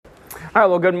All right,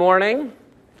 well, good morning.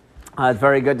 It's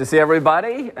very good to see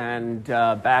everybody, and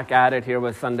back at it here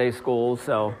with Sunday school.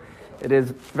 So it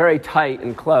is very tight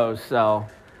and close, so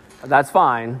that's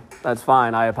fine. That's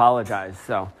fine. I apologize.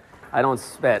 So I don't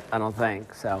spit, I don't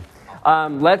think. So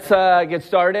let's get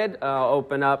started.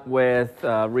 Open up with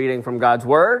reading from God's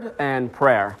Word and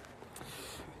prayer.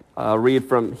 Read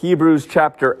from Hebrews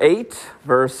chapter 8,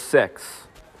 verse 6.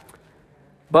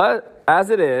 But as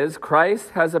it is,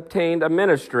 Christ has obtained a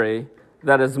ministry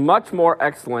that is much more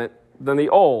excellent than the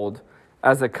old,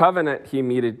 as the covenant he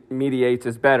mediates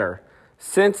is better,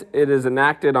 since it is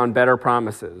enacted on better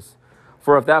promises.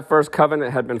 For if that first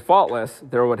covenant had been faultless,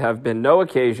 there would have been no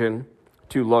occasion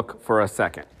to look for a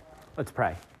second. Let's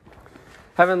pray.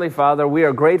 Heavenly Father, we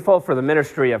are grateful for the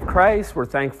ministry of Christ. We're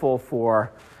thankful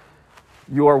for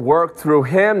your work through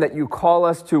him, that you call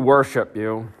us to worship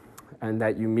you, and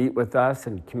that you meet with us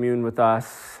and commune with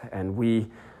us, and we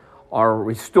are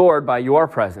restored by your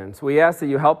presence. We ask that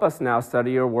you help us now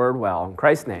study your word well. In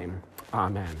Christ's name,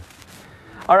 amen.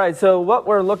 All right, so what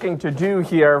we're looking to do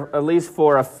here, at least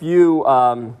for a few,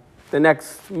 the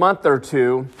next month or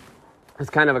two, is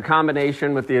kind of a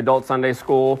combination with the adult Sunday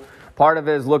school. Part of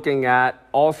it is looking at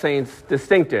All Saints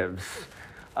distinctives.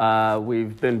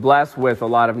 We've been blessed with a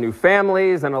lot of new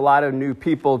families and a lot of new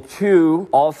people to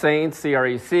All Saints,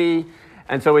 CREC,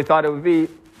 and so we thought it would be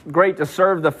great to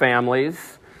serve the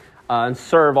families and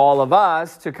serve all of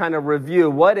us to kind of review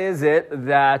what is it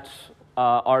that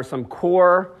are some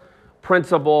core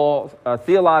principle,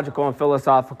 theological and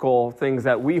philosophical things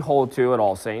that we hold to at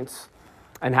All Saints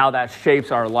and how that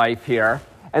shapes our life here.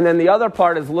 And then the other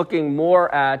part is looking more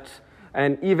at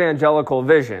an evangelical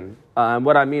vision.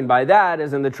 What I mean by that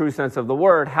is, in the true sense of the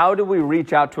word, how do we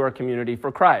reach out to our community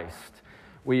for Christ?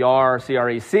 We are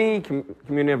CREC,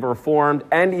 Community of Reformed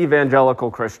and Evangelical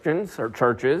Christians, or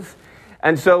churches.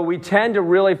 And so we tend to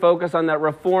really focus on that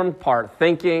Reformed part,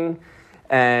 thinking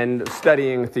and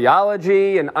studying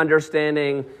theology and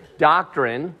understanding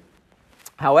doctrine.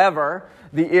 However,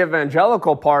 the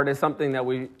evangelical part is something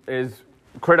that is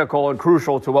critical and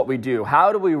crucial to what we do.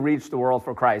 How do we reach the world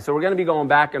for Christ? So we're going to be going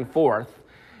back and forth.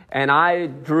 And I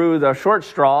drew the short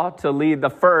straw to lead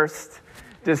the first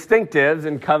distinctives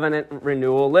in covenant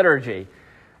renewal liturgy.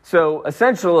 So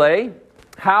essentially,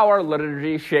 how our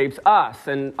liturgy shapes us.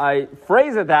 And I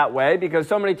phrase it that way because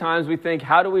so many times we think,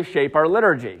 how do we shape our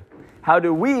liturgy? How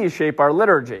do we shape our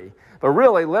liturgy? But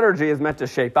really, liturgy is meant to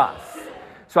shape us.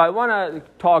 So I want to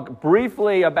talk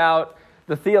briefly about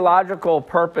the theological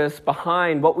purpose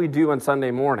behind what we do on Sunday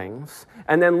mornings,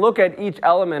 and then look at each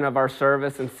element of our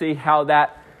service and see how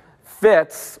that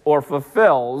fits or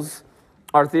fulfills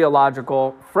our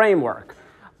theological framework.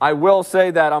 I will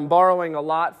say that I'm borrowing a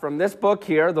lot from this book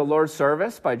here, The Lord's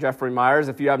Service by Jeffrey Myers.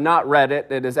 If you have not read it,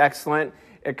 it is excellent.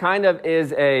 It kind of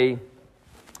is a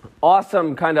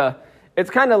awesome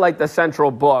it's kind of like the central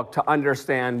book to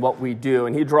understand what we do.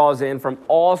 And he draws in from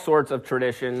all sorts of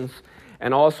traditions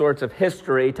and all sorts of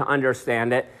history to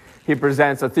understand it. He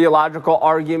presents a theological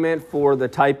argument for the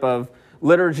type of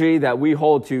liturgy that we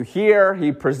hold to here.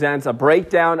 He presents a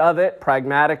breakdown of it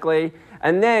pragmatically.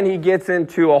 And then he gets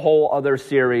into a whole other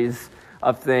series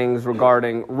of things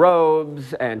regarding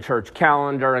robes and church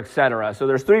calendar, etc. So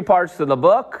there's 3 parts to the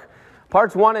book.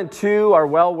 Parts 1 and 2 are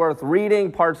well worth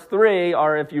reading. Parts 3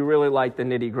 are if you really like the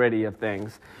nitty-gritty of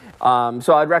things.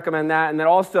 So I'd recommend that. And then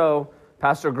also,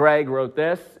 Pastor Greg wrote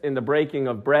this, In the Breaking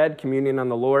of Bread, Communion on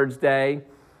the Lord's Day.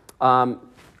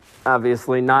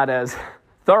 Obviously not as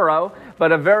thorough,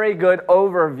 but a very good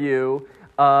overview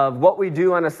of what we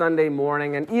do on a Sunday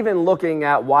morning, and even looking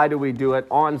at why do we do it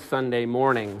on Sunday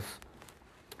mornings.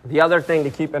 The other thing to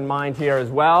keep in mind here as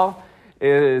well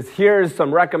is here's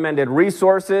some recommended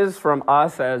resources from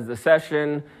us as the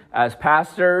session, as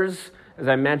pastors. As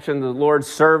I mentioned, the Lord's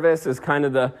Service is kind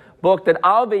of the book that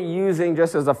I'll be using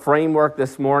just as a framework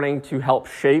this morning to help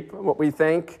shape what we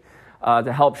think,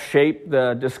 to help shape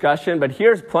the discussion. But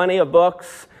here's plenty of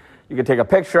books. You can take a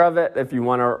picture of it. If you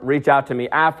want to reach out to me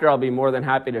after, I'll be more than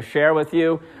happy to share with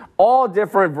you. All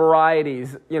different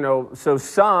varieties, so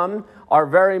some are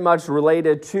very much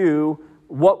related to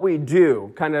what we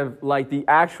do, kind of like the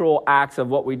actual acts of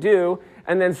what we do.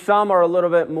 And then some are a little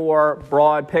bit more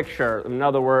broad picture. In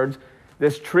other words,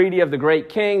 this treaty of the great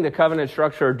king, the covenant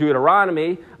structure of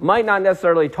Deuteronomy, might not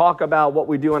necessarily talk about what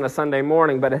we do on a Sunday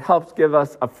morning, but it helps give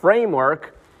us a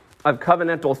framework of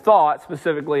covenantal thought,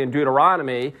 specifically in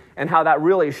Deuteronomy, and how that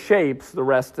really shapes the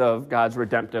rest of God's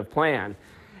redemptive plan.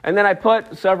 And then I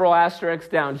put several asterisks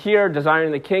down here,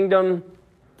 Desiring the Kingdom,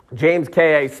 James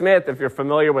K.A. Smith, if you're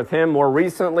familiar with him more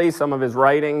recently, some of his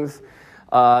writings,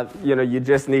 you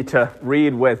just need to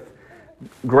read with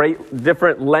great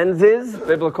different lenses,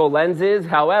 biblical lenses.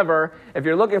 However, if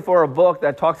you're looking for a book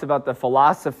that talks about the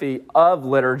philosophy of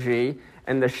liturgy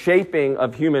and the shaping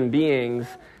of human beings,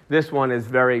 this one is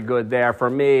very good there. For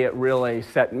me, it really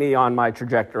set me on my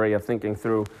trajectory of thinking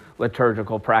through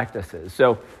liturgical practices.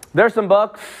 So there's some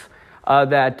books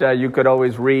that you could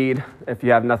always read if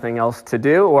you have nothing else to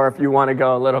do, or if you want to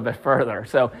go a little bit further.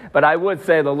 But I would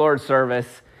say the Lord's Service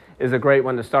is a great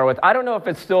one to start with. I don't know if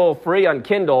it's still free on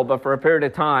Kindle, but for a period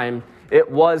of time, it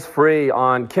was free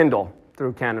on Kindle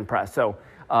through Canon Press. So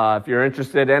if you're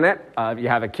interested in it, if you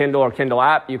have a Kindle or Kindle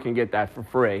app, you can get that for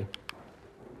free.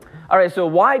 All right, so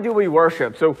why do we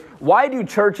worship? So why do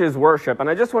churches worship? And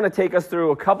I just want to take us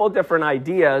through a couple different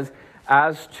ideas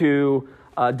as to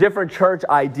different church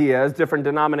ideas, different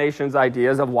denominations'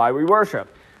 ideas of why we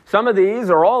worship. Some of these,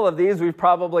 or all of these, we've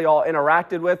probably all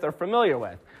interacted with or familiar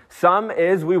with. Some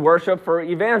is we worship for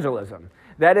evangelism.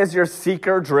 That is your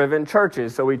seeker-driven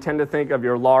churches. So we tend to think of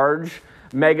your large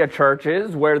mega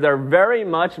churches where they're very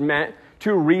much meant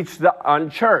to reach the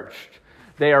unchurched.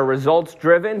 They are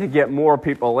results-driven to get more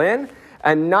people in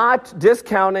and not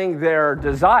discounting their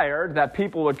desire that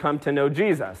people would come to know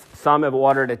Jesus. Some have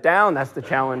watered it down. That's the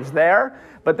challenge there.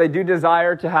 But they do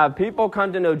desire to have people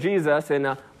come to know Jesus in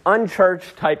an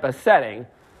unchurched type of setting.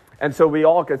 And so we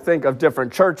all could think of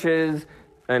different churches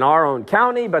in our own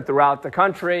county, but throughout the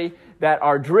country, that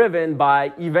are driven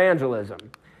by evangelism.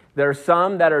 There's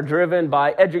some that are driven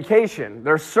by education.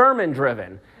 They're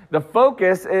sermon-driven. The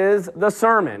focus is the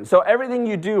sermon. So everything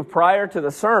you do prior to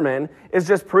the sermon is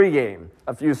just pregame.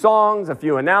 A few songs, a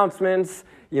few announcements.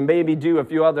 You maybe do a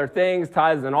few other things,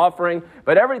 tithes and offering.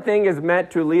 But everything is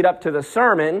meant to lead up to the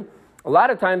sermon. A lot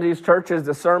of times these churches,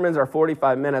 the sermons are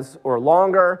 45 minutes or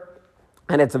longer.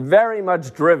 And it's very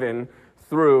much driven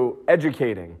through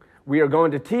educating. We are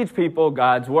going to teach people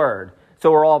God's word.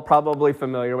 So we're all probably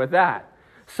familiar with that.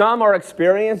 Some are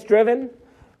experience-driven.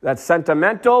 That's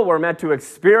sentimental. We're meant to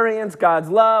experience God's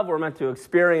love. We're meant to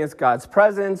experience God's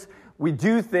presence. We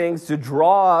do things to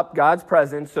draw up God's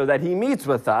presence so that he meets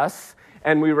with us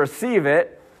and we receive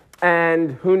it,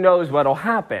 and who knows what will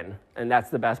happen. And that's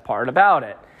the best part about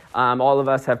it. All of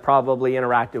us have probably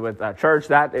interacted with a church.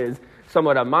 That is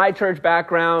somewhat of my church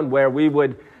background, where we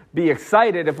would be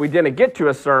excited if we didn't get to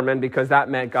a sermon because that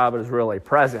meant God was really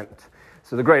present.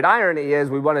 So the great irony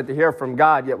is we wanted to hear from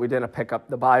God, yet we didn't pick up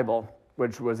the Bible,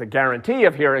 which was a guarantee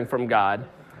of hearing from God.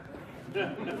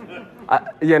 But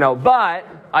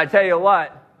I tell you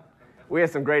what, we had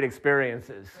some great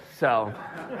experiences. So,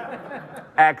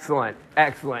 excellent.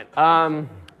 And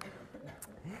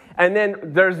then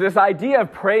there's this idea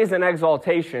of praise and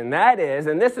exaltation. That is,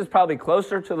 and this is probably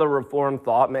closer to the Reformed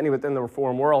thought, many within the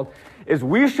Reformed world, is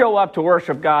we show up to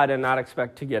worship God and not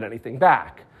expect to get anything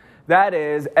back. That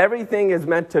is, everything is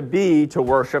meant to be to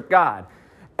worship God.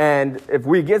 And if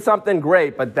we get something,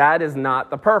 great, but that is not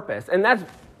the purpose. And that's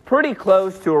pretty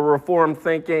close to a Reformed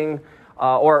thinking,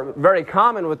 or very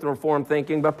common with Reformed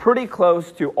thinking, but pretty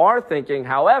close to our thinking.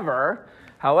 However,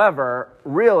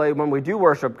 really, when we do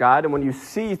worship God, and when you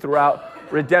see throughout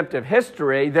redemptive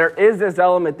history, there is this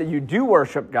element that you do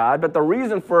worship God, but the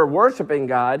reason for worshiping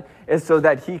God is so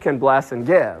that he can bless and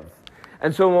give.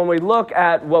 And so when we look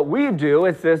at what we do,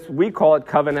 it's this, we call it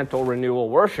covenantal renewal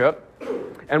worship.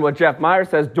 And what Jeff Meyer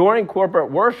says, during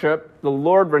corporate worship, the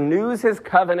Lord renews his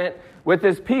covenant with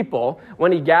his people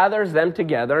when he gathers them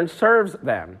together and serves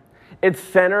them. It's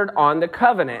centered on the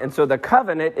covenant. And so the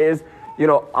covenant is,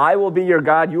 I will be your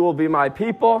God, you will be my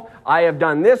people. I have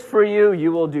done this for you,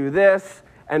 you will do this,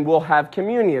 and we'll have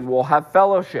communion, we'll have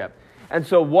fellowship. And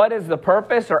so what is the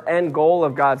purpose or end goal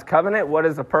of God's covenant? What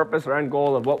is the purpose or end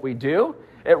goal of what we do?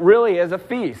 It really is a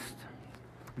feast.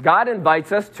 God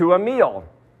invites us to a meal.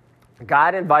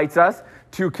 God invites us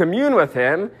to commune with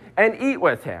him and eat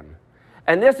with him.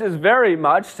 And this is very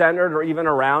much centered or even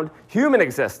around human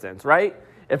existence, right?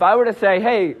 If I were to say,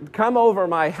 hey, come over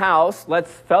my house,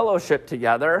 let's fellowship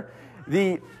together,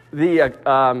 the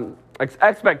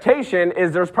expectation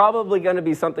is there's probably going to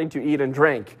be something to eat and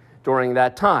drink during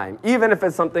that time, even if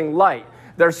it's something light.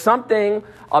 There's something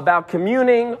about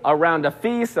communing around a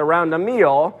feast, around a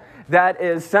meal, that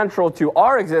is central to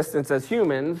our existence as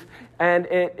humans, and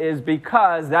it is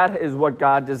because that is what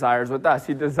God desires with us.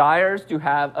 He desires to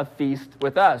have a feast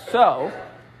with us. So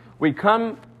we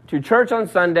come to church on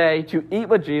Sunday to eat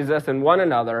with Jesus and one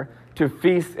another, to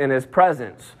feast in his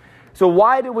presence. So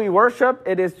why do we worship?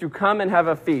 It is to come and have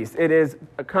a feast. It is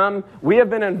we have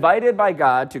been invited by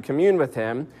God to commune with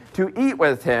him, to eat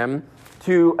with him,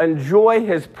 to enjoy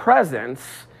his presence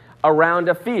around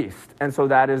a feast. And so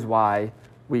that is why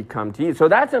we come to eat. So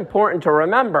that's important to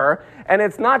remember. And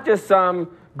it's not just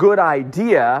some good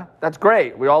idea. That's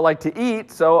great. We all like to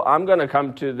eat, so I'm going to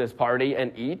come to this party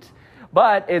and eat.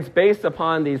 But it's based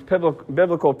upon these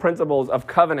biblical principles of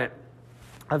covenant,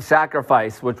 of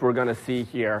sacrifice, which we're going to see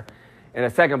here in a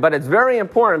second. But it's very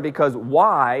important because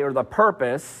why, or the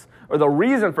purpose, or the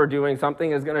reason for doing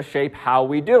something is going to shape how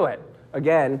we do it.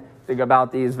 Again, think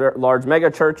about these large mega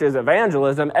churches,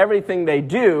 evangelism. Everything they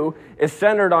do is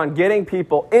centered on getting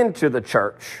people into the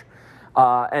church,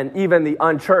 and even the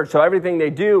unchurched. So everything they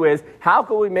do is, how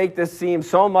can we make this seem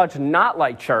so much not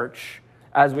like church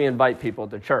as we invite people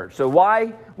to church? So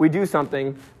why we do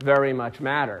something very much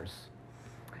matters.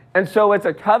 And so it's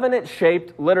a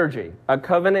covenant-shaped liturgy, a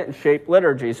covenant-shaped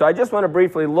liturgy. So I just want to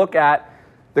briefly look at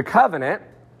the covenant,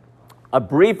 a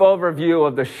brief overview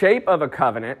of the shape of a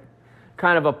covenant,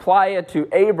 kind of apply it to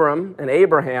Abram and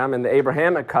Abraham and the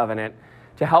Abrahamic covenant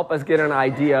to help us get an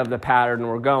idea of the pattern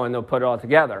we're going. They'll put it all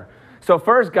together. So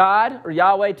first, God, or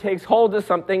Yahweh, takes hold of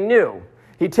something new.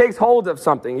 He takes hold of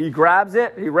something. He grabs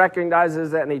it, he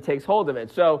recognizes it, and he takes hold of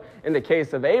it. So in the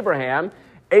case of Abraham,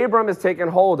 Abram is taken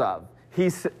hold of. He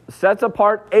sets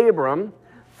apart Abram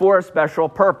for a special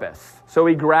purpose. So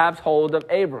he grabs hold of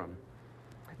Abram.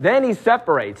 Then he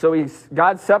separates. So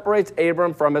God separates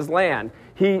Abram from his land.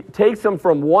 He takes him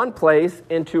from one place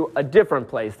into a different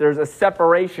place. There's a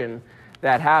separation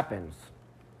that happens.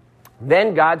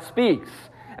 Then God speaks.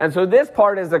 And so this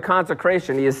part is the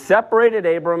consecration. He has separated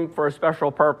Abram for a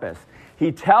special purpose.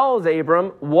 He tells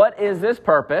Abram what is this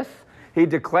purpose. He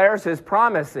declares his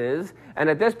promises. And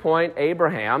at this point,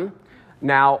 Abraham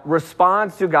now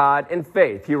responds to God in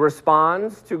faith. He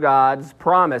responds to God's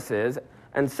promises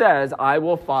and says, I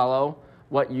will follow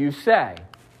what you say.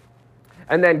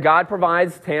 And then God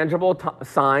provides tangible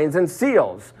signs and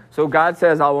seals. So God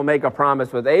says, I will make a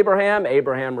promise with Abraham.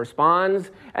 Abraham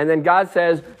responds. And then God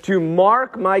says, to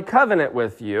mark my covenant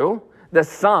with you, the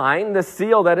sign, the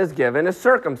seal that is given is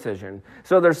circumcision.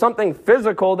 So there's something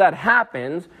physical that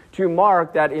happens to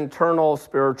mark that internal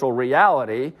spiritual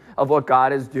reality of what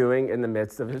God is doing in the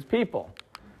midst of his people.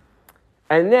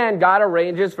 And then God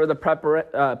arranges for the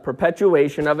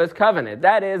perpetuation of his covenant.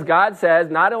 That is, God says,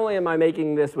 not only am I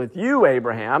making this with you,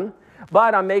 Abraham,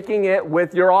 but I'm making it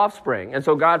with your offspring. And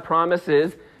so God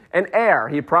promises an heir.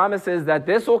 He promises that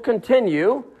this will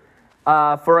continue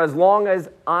for as long as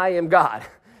I am God.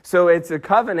 So it's a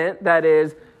covenant that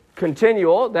is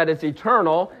continual, that is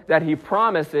eternal, that he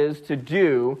promises to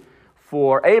do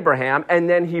for Abraham. And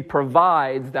then he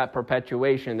provides that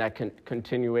perpetuation, that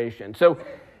continuation. So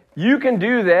you can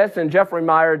do this, and Jeffrey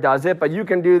Meyer does it, but you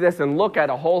can do this and look at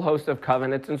a whole host of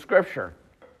covenants in Scripture.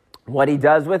 What he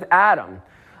does with Adam,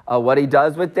 what he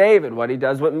does with David, what he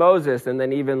does with Moses, and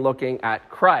then even looking at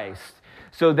Christ.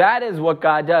 So that is what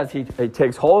God does. He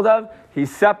takes hold of, he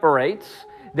separates,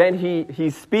 then he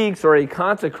speaks or he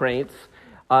consecrates.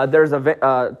 There's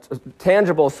a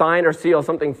tangible sign or seal,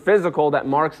 something physical that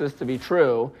marks this to be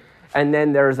true, and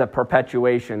then there's a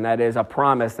perpetuation, that is a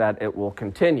promise that it will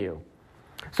continue.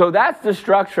 So that's the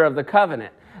structure of the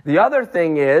covenant. The other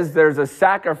thing is there's a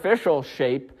sacrificial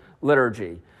shape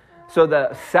liturgy. So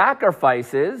the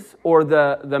sacrifices or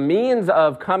the means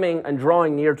of coming and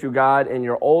drawing near to God in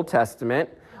your Old Testament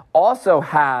also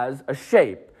has a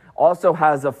shape, also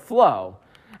has a flow.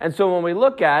 And so when we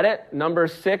look at it,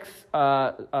 Numbers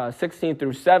 16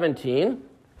 through 17,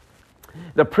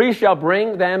 the priest shall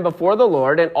bring them before the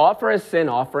Lord and offer his sin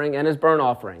offering and his burnt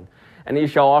offering. And he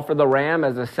shall offer the ram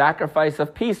as a sacrifice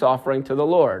of peace offering to the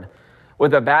Lord,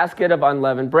 with a basket of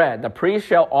unleavened bread. The priest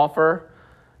shall offer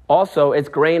also its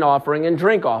grain offering and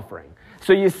drink offering.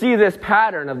 So you see this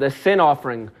pattern of the sin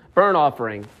offering, burnt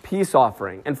offering, peace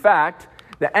offering. In fact,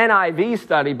 the NIV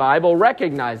Study Bible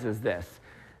recognizes this.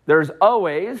 There's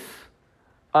always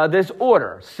this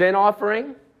order: sin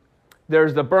offering,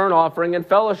 there's the burnt offering and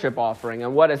fellowship offering.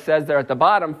 And what it says there at the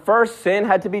bottom, first, sin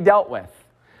had to be dealt with.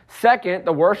 Second,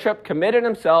 the worship committed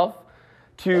himself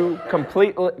to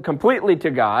completely to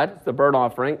God, the burnt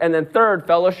offering. And then third,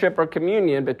 fellowship or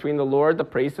communion between the Lord, the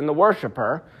priest, and the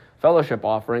worshiper, fellowship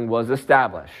offering, was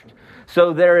established.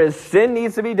 So there is sin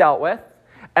needs to be dealt with,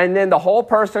 and then the whole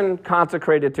person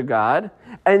consecrated to God,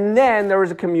 and then there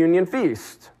was a communion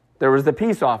feast. There was the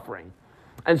peace offering.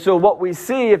 And so what we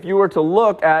see, if you were to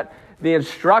look at the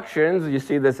instructions, you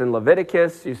see this in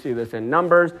Leviticus, you see this in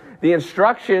Numbers, the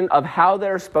instruction of how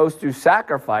they're supposed to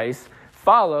sacrifice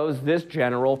follows this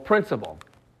general principle.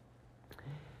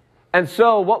 And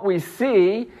so what we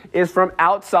see is from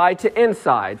outside to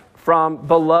inside, from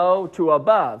below to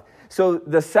above. So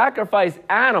the sacrifice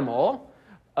animal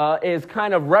is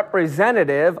kind of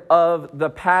representative of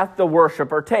the path the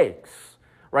worshiper takes,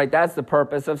 right? That's the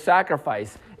purpose of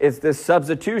sacrifice. It's this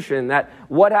substitution that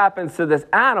what happens to this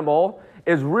animal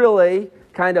is really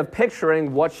kind of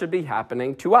picturing what should be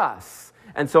happening to us.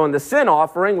 And so in the sin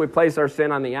offering, we place our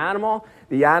sin on the animal.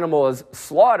 The animal is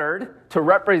slaughtered to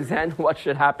represent what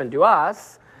should happen to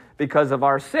us because of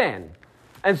our sin.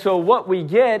 And so what we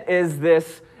get is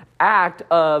this act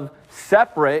of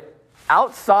separate,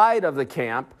 outside of the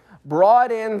camp,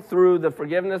 brought in through the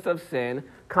forgiveness of sin,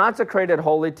 consecrated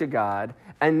wholly to God,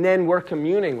 and then we're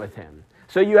communing with him.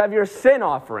 So you have your sin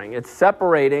offering. It's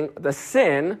separating the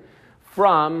sin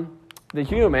from the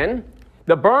human.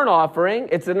 The burnt offering,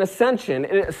 it's an ascension.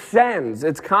 It ascends.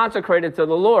 It's consecrated to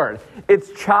the Lord.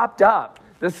 It's chopped up.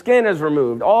 The skin is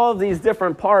removed. All of these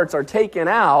different parts are taken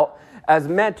out as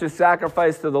meant to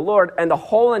sacrifice to the Lord, and the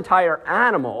whole entire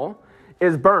animal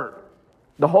is burnt.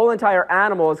 The whole entire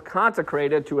animal is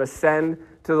consecrated to ascend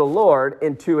to the Lord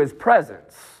into his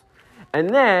presence. And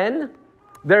then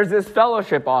there's this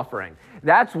fellowship offering.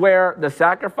 That's where the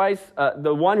sacrifice,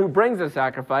 the one who brings the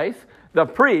sacrifice, the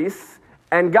priests,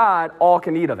 and God all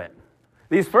can eat of it.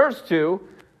 These first two,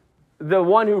 the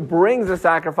one who brings the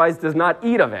sacrifice does not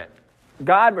eat of it.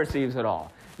 God receives it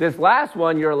all. This last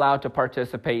one, you're allowed to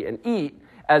participate and eat.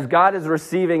 As God is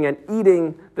receiving and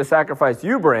eating the sacrifice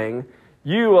you bring,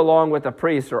 you, along with the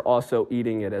priest, are also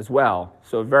eating it as well.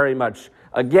 So very much,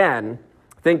 again,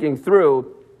 thinking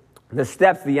through the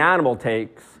steps the animal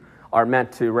takes are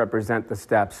meant to represent the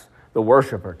steps the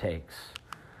worshiper takes.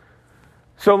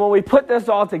 So when we put this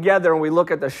all together and we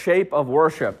look at the shape of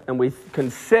worship and we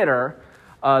consider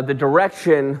the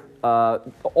direction,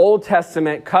 Old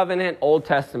Testament covenant, Old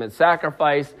Testament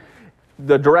sacrifice,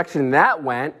 the direction that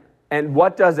went, and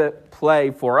what does it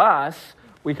play for us,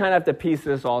 we kind of have to piece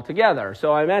this all together.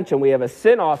 So I mentioned we have a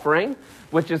sin offering,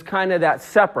 which is kind of that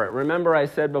separate. Remember I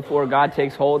said before, God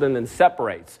takes hold and then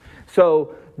separates.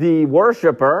 So the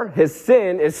worshiper, his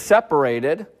sin is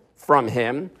separated from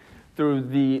him through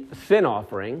the sin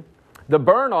offering. The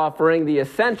burnt offering, the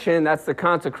ascension, that's the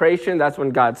consecration. That's when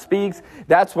God speaks.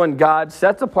 That's when God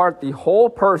sets apart the whole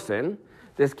person, in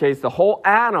this case, the whole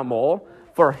animal,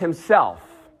 for himself.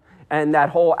 And that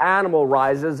whole animal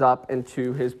rises up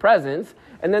into his presence.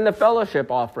 And then the fellowship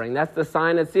offering, that's the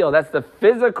sign and seal. That's the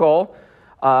physical,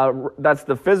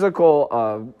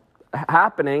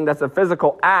 happening. That's a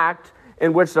physical act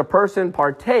in which the person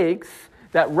partakes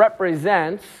that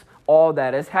represents all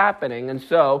that is happening. And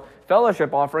so,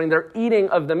 fellowship offering, they're eating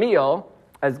of the meal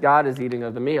as God is eating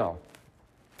of the meal.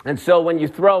 And so when you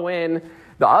throw in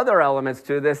the other elements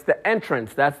to this, the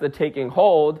entrance, that's the taking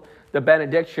hold, the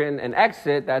benediction and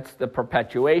exit, that's the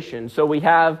perpetuation. So we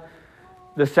have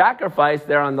the sacrifice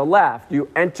there on the left. You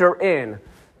enter in.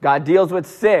 God deals with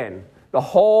sin. The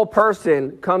whole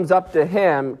person comes up to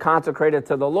him, consecrated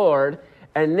to the Lord,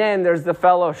 and then there's the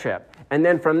fellowship. And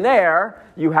then from there,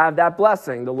 you have that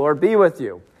blessing. The Lord be with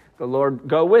you. The Lord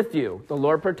go with you. The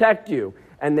Lord protect you.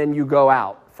 And then you go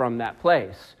out from that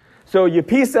place. So you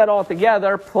piece that all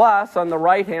together, plus on the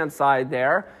right-hand side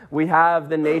there, we have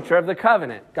the nature of the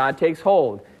covenant. God takes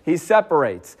hold. He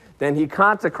separates. Then he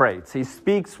consecrates. He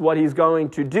speaks what he's going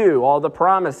to do, all the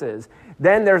promises.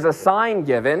 Then there's a sign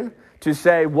given to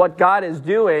say what God is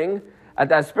doing at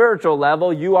that spiritual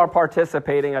level, you are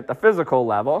participating at the physical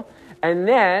level. And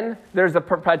then there's a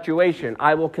perpetuation.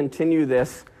 I will continue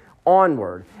this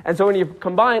onward. And so when you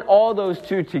combine all those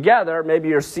two together, maybe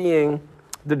you're seeing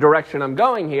the direction I'm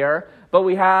going here, but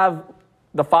we have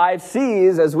the 5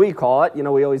 C's, as we call it. You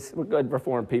know, we're good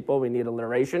Reformed people. We need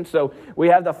alliteration. So we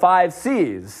have the 5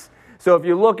 C's. So if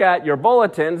you look at your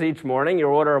bulletins each morning,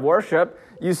 your order of worship,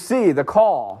 you see the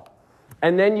call.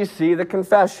 And then you see the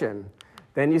confession.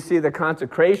 Then you see the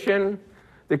consecration,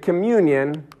 the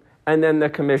communion, and then the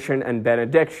commission and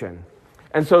benediction.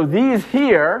 And so these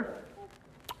here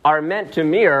are meant to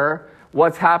mirror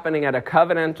what's happening at a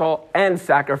covenantal and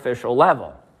sacrificial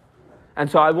level. And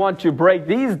so I want to break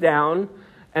these down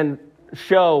and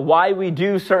show why we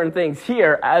do certain things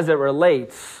here as it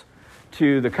relates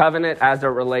to the covenant, as it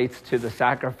relates to the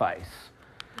sacrifice.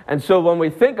 And so when we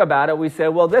think about it, we say,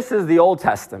 well, this is the Old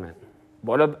Testament.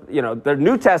 The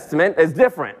New Testament is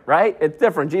different, right? It's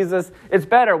different. Jesus, it's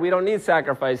better. We don't need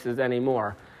sacrifices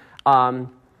anymore.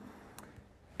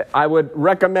 I would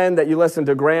recommend that you listen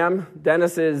to Graham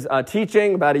Dennis's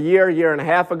teaching about a year and a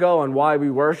half ago on why we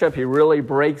worship. He really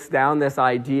breaks down this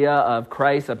idea of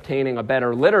Christ obtaining a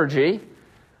better liturgy,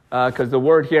 because the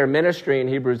word here, ministry, in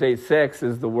Hebrews 8:6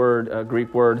 is the word,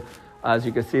 Greek word, as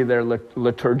you can see there,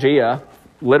 liturgia,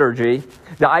 liturgy.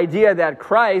 The idea that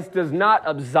Christ does not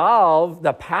absolve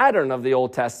the pattern of the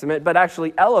Old Testament, but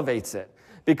actually elevates it,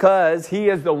 because he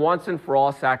is the once and for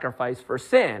all sacrifice for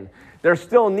sin. There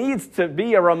still needs to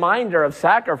be a reminder of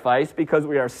sacrifice because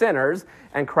we are sinners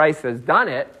and Christ has done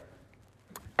it.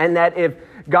 And that if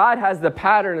God has the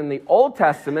pattern in the Old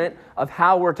Testament of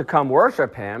how we're to come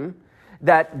worship him,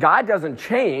 that God doesn't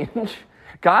change.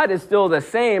 God is still the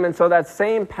same. And so that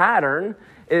same pattern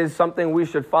is something we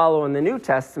should follow in the New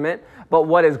Testament. But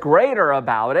what is greater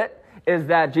about it is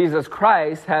that Jesus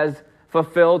Christ has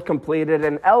fulfilled, completed,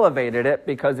 and elevated it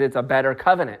because it's a better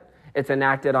covenant. It's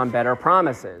enacted on better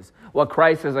promises. What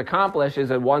Christ has accomplished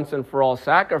is a once and for all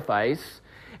sacrifice,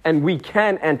 and we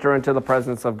can enter into the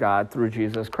presence of God through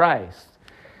Jesus Christ.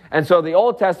 And so the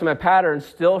Old Testament pattern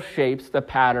still shapes the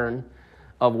pattern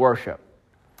of worship.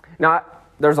 Now,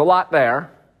 there's a lot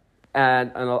there,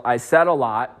 and I said a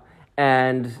lot,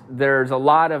 and there's a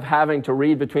lot of having to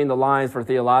read between the lines for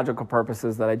theological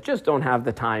purposes that I just don't have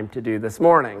the time to do this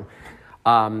morning.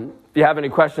 If you have any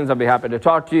questions, I'd be happy to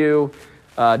talk to you.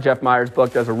 Jeff Meyer's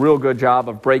book does a real good job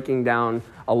of breaking down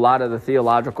a lot of the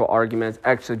theological arguments,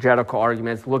 exegetical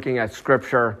arguments, looking at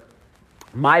Scripture.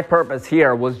 My purpose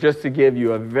here was just to give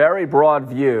you a very broad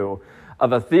view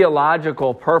of a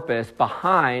theological purpose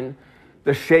behind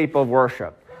the shape of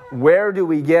worship. Where do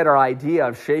we get our idea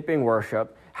of shaping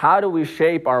worship? How do we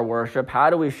shape our worship? How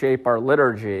do we shape our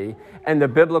liturgy? And the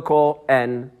biblical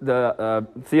and the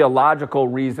theological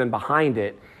reason behind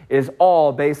it is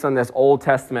all based on this Old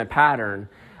Testament pattern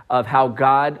of how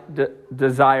God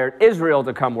desired Israel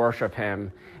to come worship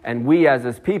him, and we as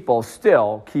his people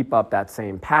still keep up that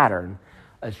same pattern.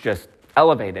 It's just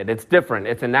elevated. It's different.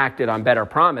 It's enacted on better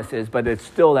promises, but it's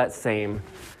still that same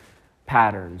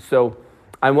pattern. So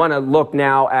I want to look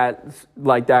now at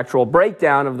like the actual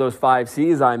breakdown of those 5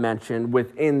 C's I mentioned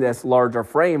within this larger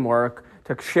framework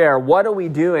to share what are we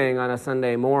doing on a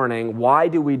Sunday morning, why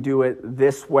do we do it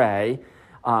this way,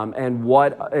 and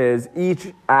what is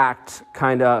each act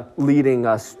kind of leading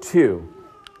us to.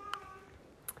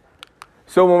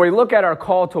 So when we look at our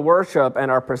call to worship and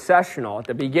our processional at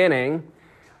the beginning,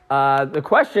 the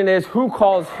question is who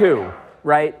calls who,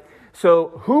 right? So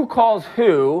who calls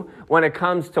who when it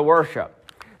comes to worship?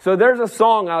 So there's a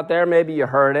song out there, maybe you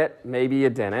heard it, maybe you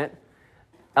didn't.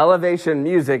 Elevation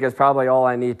music is probably all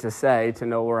I need to say to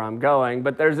know where I'm going,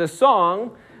 but there's a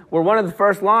song where one of the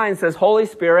first lines says, Holy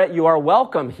Spirit, you are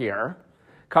welcome here.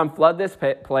 Come flood this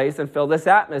place and fill this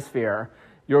atmosphere.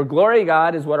 Your glory,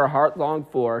 God, is what our heart longed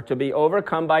for, to be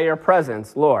overcome by your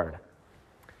presence, Lord.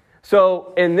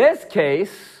 So in this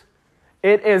case,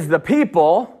 it is the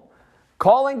people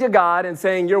calling to God and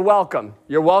saying, you're welcome.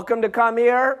 You're welcome to come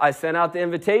here. I sent out the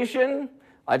invitation.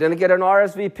 I didn't get an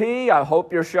RSVP. I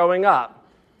hope you're showing up,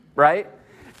 right?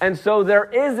 And so there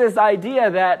is this idea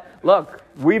that, look,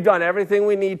 we've done everything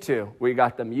we need to. We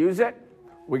got the music.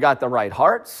 We got the right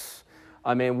hearts.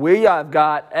 I mean, we have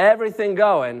got everything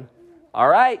going. All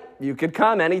right, you could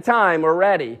come anytime. We're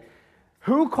ready.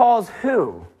 Who calls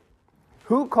who?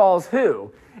 Who calls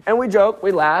who? And we joke,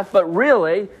 we laugh, but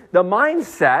really, the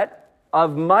mindset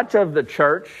of much of the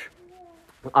church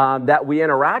that we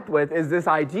interact with is this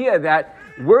idea that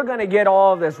we're going to get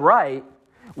all of this right.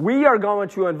 We are going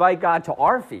to invite God to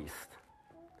our feast,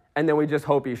 and then we just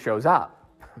hope he shows up,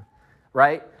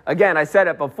 right? Again, I said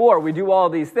it before, we do all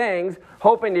these things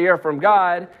hoping to hear from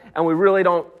God, and we really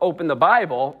don't open the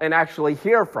Bible and actually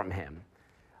hear from him.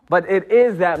 But it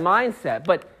is that mindset,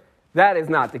 but that is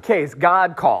not the case.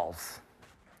 God calls.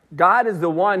 God is the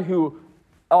one who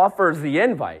offers the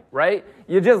invite, right?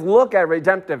 You just look at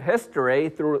redemptive history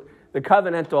through the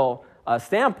covenantal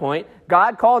standpoint.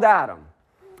 God called Adam.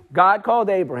 God called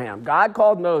Abraham. God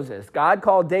called Moses. God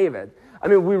called David. I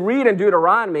mean, we read in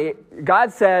Deuteronomy,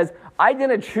 God says, I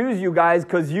didn't choose you guys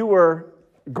because you were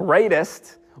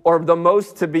greatest or the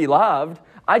most to be loved.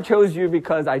 I chose you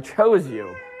because I chose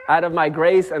you. Out of my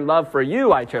grace and love for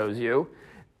you, I chose you.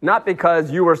 Not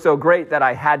because you were so great that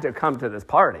I had to come to this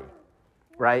party,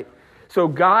 right? So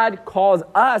God calls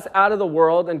us out of the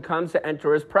world and comes to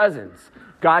enter his presence.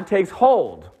 God takes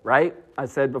hold, right? I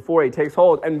said before, he takes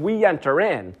hold, and we enter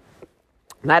in.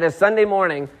 And that is Sunday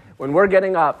morning when we're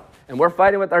getting up and we're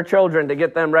fighting with our children to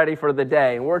get them ready for the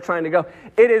day, and we're trying to go.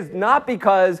 It is not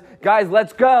because, guys,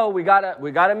 let's go. We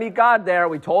gotta meet God there.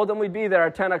 We told him we'd be there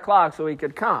at 10 o'clock so he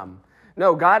could come.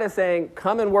 No, God is saying,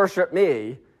 come and worship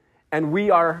me, and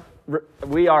we are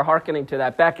hearkening to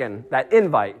that beckon, that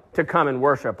invite to come and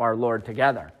worship our Lord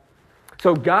together.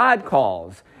 So God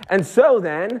calls. And so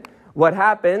then, what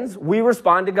happens? We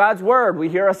respond to God's word. We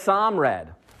hear a psalm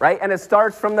read, right? And it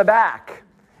starts from the back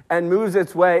and moves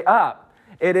its way up.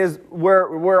 It is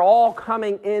we're all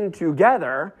coming in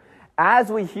together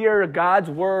as we hear God's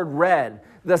word read.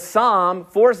 The psalm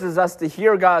forces us to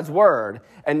hear God's word.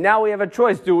 And now we have a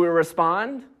choice. Do we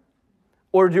respond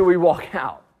or do we walk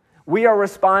out? We are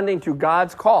responding to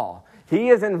God's call. He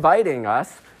is inviting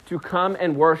us to come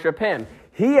and worship him.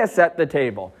 He has set the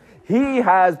table. He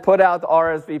has put out the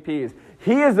RSVPs.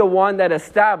 He is the one that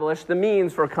established the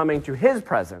means for coming to his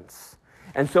presence.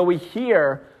 And so we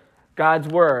hear God's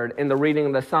word in the reading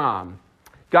of the psalm.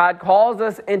 God calls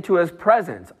us into his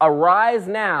presence. Arise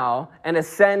now and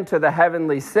ascend to the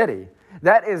heavenly city.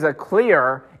 That is a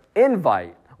clear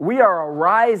invite. We are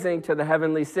arising to the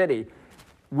heavenly city.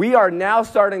 We are now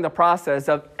starting the process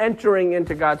of entering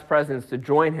into God's presence to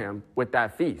join him with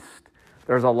that feast.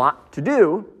 There's a lot to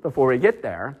do before we get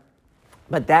there,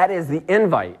 but that is the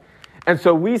invite. And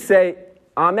so we say,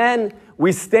 amen.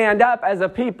 We stand up as a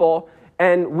people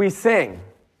and we sing.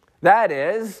 That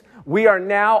is, we are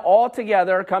now all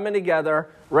together, coming together,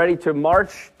 ready to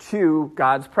march to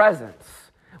God's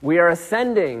presence. We are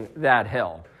ascending that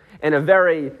hill in a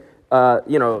very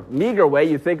meager way.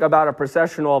 You think about a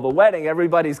processional of a wedding,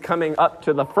 everybody's coming up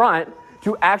to the front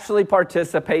to actually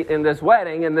participate in this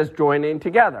wedding and this joining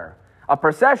together. A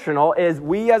processional is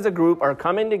we as a group are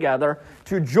coming together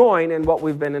to join in what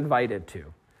we've been invited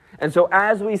to. And so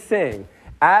as we sing,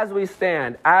 as we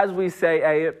stand, as we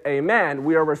say amen,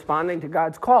 we are responding to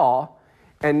God's call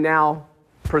and now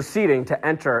proceeding to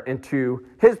enter into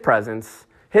his presence,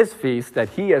 his feast that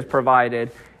he has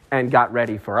provided and got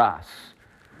ready for us.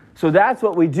 So that's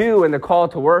what we do in the call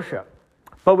to worship.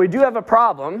 But we do have a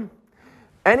problem.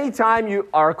 Anytime you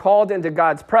are called into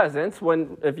God's presence,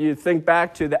 if you think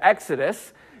back to the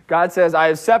Exodus, God says, I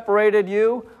have separated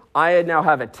you. I now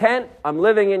have a tent. I'm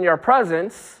living in your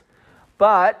presence.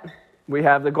 But we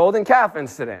have the golden calf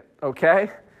incident,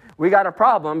 okay? We got a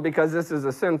problem because this is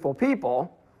a sinful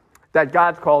people that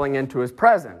God's calling into his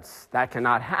presence. That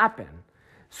cannot happen.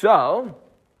 So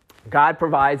God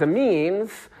provides a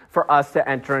means for us to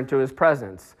enter into his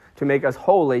presence, to make us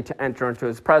holy, to enter into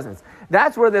his presence.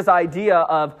 That's where this idea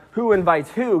of who invites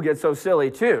who gets so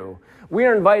silly too. We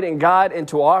are inviting God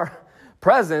into our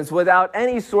presence without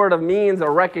any sort of means of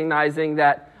recognizing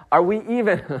that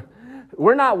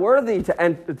we're not worthy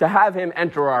to have him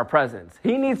enter our presence.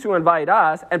 He needs to invite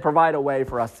us and provide a way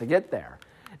for us to get there.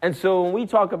 And so when we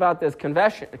talk about this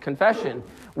confession,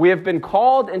 we have been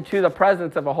called into the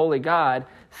presence of a holy God.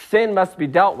 Sin must be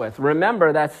dealt with.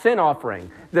 Remember that sin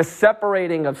offering, the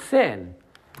separating of sin.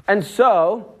 And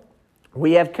so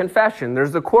we have confession.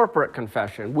 There's the corporate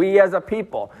confession. We as a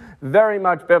people, very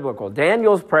much biblical.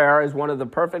 Daniel's prayer is one of the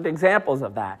perfect examples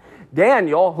of that.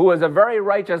 Daniel, who is a very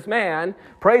righteous man,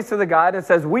 prays to the God and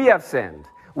says, we have sinned.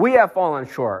 We have fallen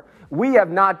short. We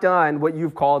have not done what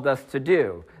you've called us to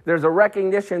do. There's a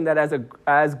recognition that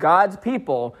as God's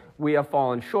people, we have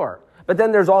fallen short. But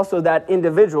then there's also that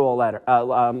individual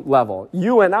level.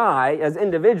 You and I, as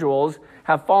individuals,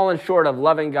 have fallen short of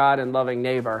loving God and loving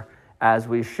neighbor as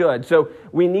we should. So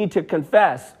we need to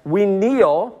confess. We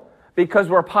kneel because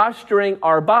we're posturing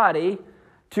our body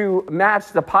to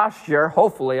match the posture,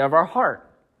 hopefully, of our heart.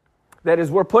 That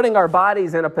is, we're putting our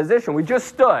bodies in a position. We just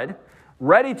stood,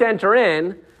 ready to enter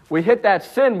in. We hit that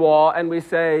sin wall and we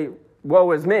say,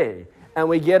 woe is me. And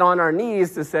we get on our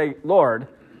knees to say, Lord,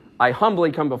 I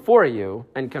humbly come before you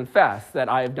and confess that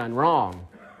I have done wrong.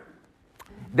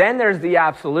 Then there's the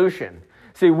absolution.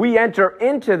 See, we enter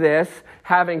into this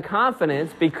having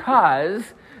confidence because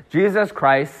Jesus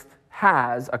Christ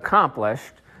has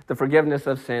accomplished the forgiveness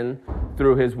of sin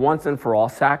through his once and for all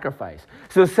sacrifice.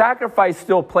 So sacrifice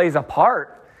still plays a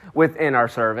part within our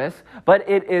service, but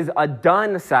it is a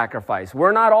done sacrifice.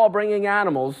 We're not all bringing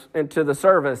animals into the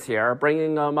service here,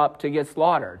 bringing them up to get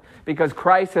slaughtered, because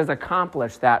Christ has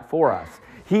accomplished that for us.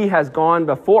 He has gone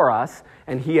before us,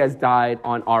 and he has died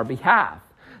on our behalf.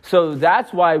 So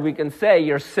that's why we can say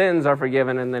your sins are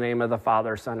forgiven in the name of the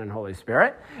Father, Son, and Holy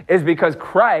Spirit, is because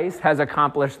Christ has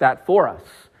accomplished that for us.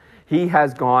 He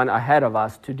has gone ahead of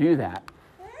us to do that.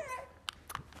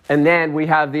 And then we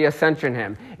have the ascension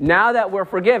hymn. Now that we're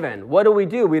forgiven, what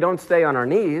do? We don't stay on our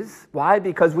knees. Why?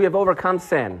 Because we have overcome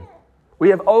sin. We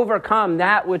have overcome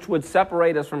that which would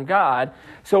separate us from God.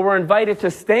 So we're invited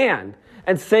to stand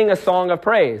and sing a song of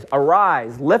praise.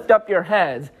 Arise, lift up your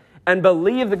heads, and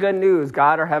believe the good news.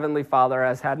 God, our Heavenly Father,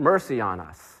 has had mercy on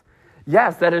us.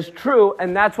 Yes, that is true,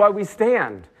 and that's why we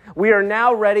stand. We are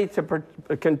now ready to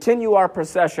continue our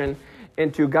procession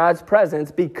into God's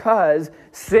presence because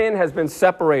sin has been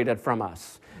separated from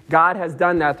us. God has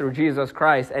done that through Jesus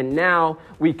Christ, and now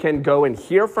we can go and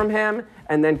hear from him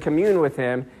and then commune with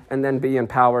him and then be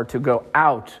empowered to go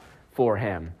out for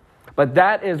him. But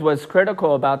that is what's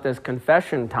critical about this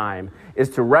confession time, is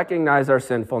to recognize our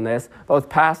sinfulness, both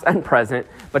past and present,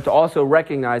 but to also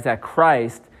recognize that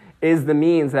Christ is the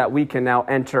means that we can now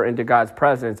enter into God's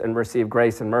presence and receive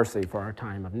grace and mercy for our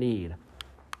time of need.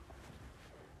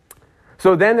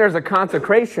 So then there's a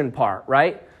consecration part,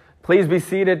 right? Please be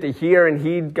seated to hear and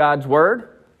heed God's word.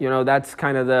 You know, that's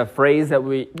kind of the phrase that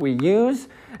we use.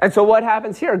 And so what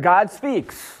happens here? God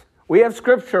speaks. We have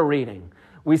scripture reading.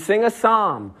 We sing a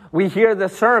psalm. We hear the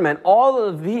sermon. All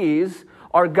of these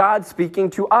are God speaking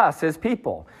to us, his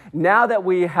people. Now that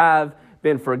we have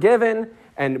been forgiven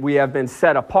and we have been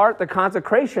set apart, the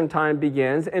consecration time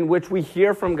begins in which we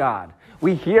hear from God.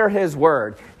 We hear his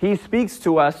word. He speaks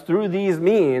to us through these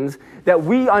means that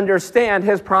we understand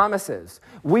his promises.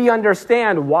 We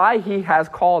understand why he has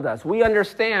called us. We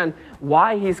understand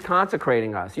why he's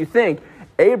consecrating us. You think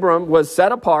Abram was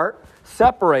set apart,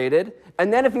 separated,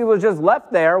 and then if he was just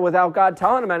left there without God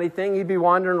telling him anything, he'd be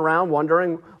wandering around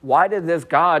wondering, why did this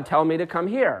God tell me to come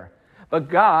here? But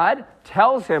God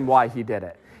tells him why he did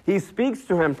it. He speaks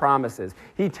to him promises.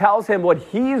 He tells him what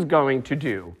he's going to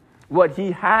do, what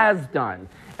he has done.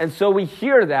 And so we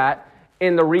hear that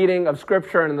in the reading of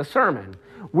Scripture and in the sermon.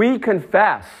 We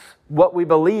confess what we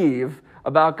believe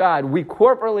about God. We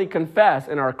corporately confess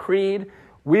in our creed,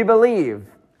 we believe,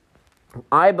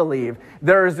 I believe.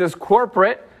 There is this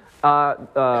corporate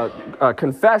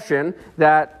confession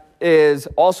that is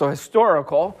also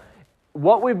historical,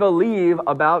 what we believe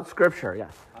about Scripture.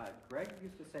 Yes? Greg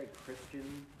used to say Christian,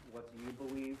 what do you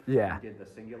believe? Yeah. He did the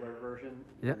singular version.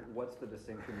 Yeah. What's the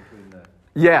distinction between the...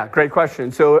 Yeah, great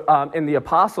question. So in the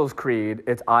Apostles' Creed,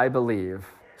 it's I believe,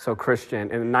 so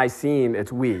Christian. In Nicene,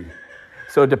 it's we.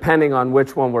 So depending on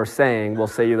which one we're saying, we'll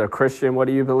say either Christian, what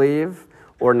do you believe?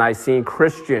 Or Nicene,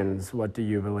 Christians, what do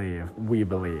you believe? We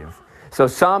believe. So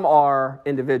some are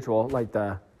individual, like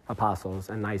the Apostles,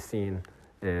 and Nicene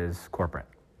is corporate.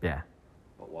 Yeah.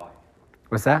 But why?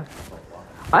 What's that?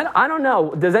 I don't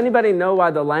know. Does anybody know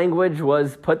why the language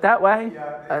was put that way?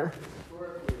 Yeah,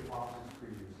 historically, Apostles'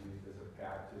 Creed is used as a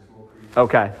baptismal creed.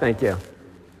 Okay, thank you.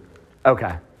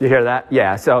 Okay, you hear that?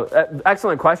 Yeah, so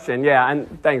excellent question. Yeah,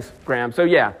 and thanks, Graham. So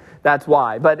yeah, that's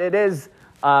why. But it is,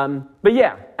 but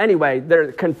yeah, anyway,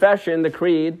 there's confession, the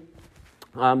creed,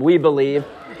 we believe.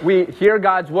 We hear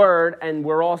God's word, and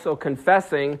we're also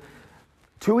confessing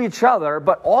to each other,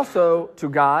 but also to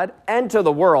God and to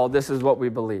the world. This is what we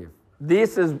believe.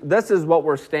 This is what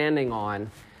we're standing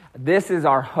on. This is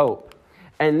our hope.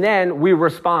 And then we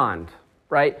respond,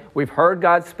 right? We've heard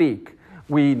God speak.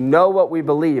 We know what we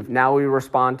believe. Now we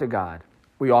respond to God.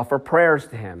 We offer prayers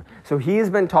to him. So he's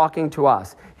been talking to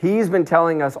us. He's been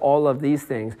telling us all of these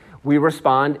things. We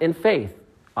respond in faith.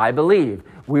 I believe.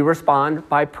 We respond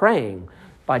by praying,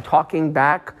 by talking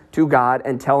back to God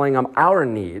and telling him our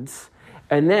needs.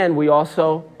 And then we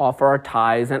also offer our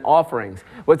tithes and offerings.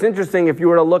 What's interesting, if you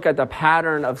were to look at the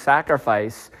pattern of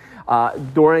sacrifice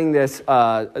during this,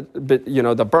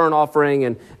 the burnt offering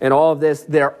and all of this,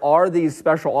 there are these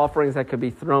special offerings that could be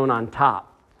thrown on top.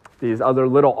 These other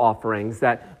little offerings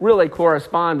that really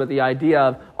correspond with the idea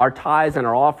of our tithes and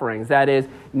our offerings. That is,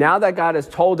 now that God has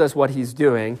told us what he's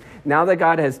doing, now that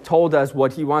God has told us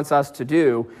what he wants us to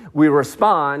do, we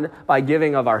respond by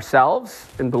giving of ourselves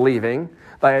and believing,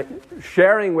 by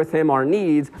sharing with him our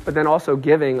needs, but then also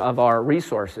giving of our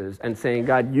resources and saying,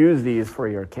 God, use these for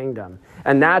your kingdom.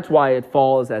 And that's why it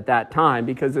falls at that time,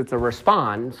 because it's a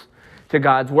response to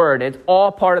God's word. It's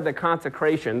all part of the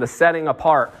consecration, the setting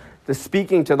apart, the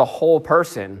speaking to the whole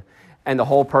person, and the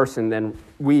whole person, then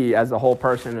we as the whole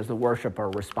person as the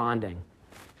worshiper responding.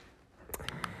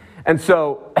 And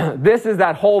so this is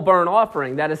that whole burnt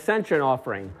offering, that ascension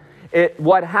offering.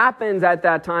 What happens at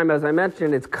that time, as I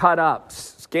mentioned, it's cut up.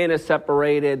 Skin is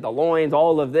separated, the loins,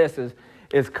 all of this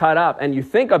is cut up. And you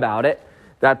think about it,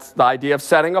 that's the idea of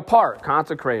setting apart,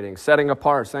 consecrating, setting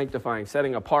apart, sanctifying,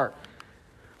 setting apart.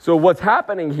 So what's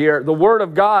happening here, the Word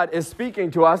of God is speaking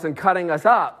to us and cutting us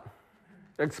up,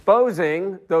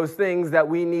 exposing those things that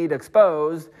we need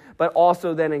exposed, but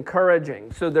also then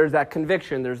encouraging. So there's that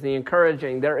conviction, there's the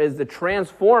encouraging, there is the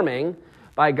transforming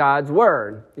by God's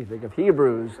word. You think of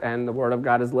Hebrews, and the word of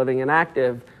God is living and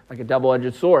active, like a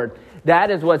double-edged sword. That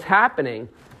is what's happening.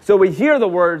 So we hear the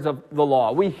words of the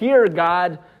law. We hear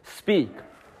God speak.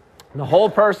 The whole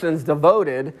person's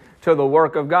devoted to the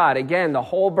work of God. Again, the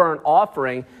whole burnt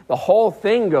offering, the whole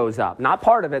thing goes up. Not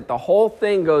part of it, the whole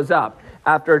thing goes up.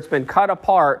 After it's been cut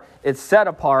apart, it's set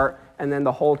apart, and then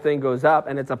the whole thing goes up,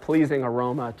 and it's a pleasing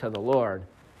aroma to the Lord.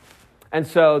 And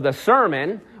so the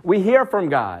sermon, we hear from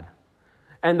God.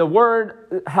 And the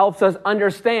word helps us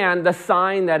understand the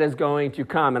sign that is going to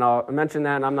come. And I'll mention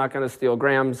that, and I'm not going to steal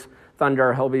Graham's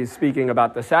thunder. He'll be speaking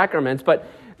about the sacraments. But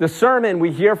the sermon,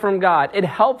 we hear from God. It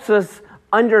helps us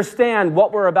understand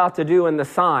what we're about to do in the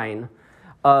sign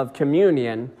of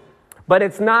communion But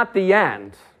it's not the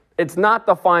end. It's not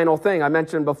the final thing. I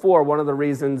mentioned before, one of the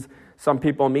reasons some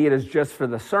people meet is just for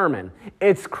the sermon.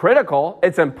 It's critical.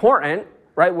 It's important,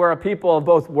 right? We're a people of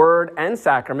both word and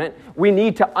sacrament. We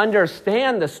need to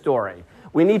understand the story.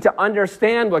 We need to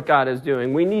understand what God is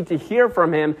doing. We need to hear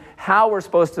from him how we're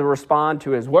supposed to respond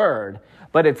to his word.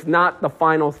 But it's not the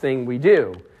final thing we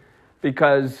do,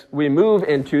 because we move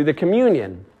into the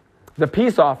communion, the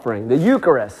peace offering, the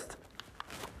Eucharist.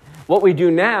 What we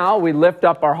do now, we lift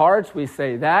up our hearts, we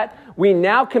say that. We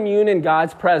now commune in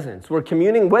God's presence. We're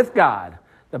communing with God,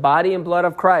 the body and blood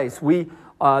of Christ.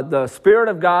 The Spirit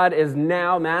of God is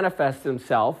now manifest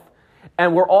himself,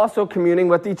 and we're also communing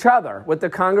with each other, with the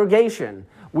congregation.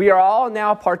 We are all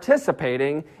now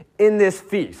participating in this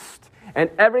feast. And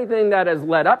everything that has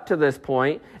led up to this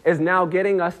point is now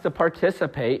getting us to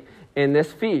participate in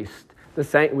this feast.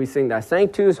 We sing that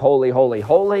Sanctus, Holy, Holy,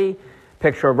 Holy.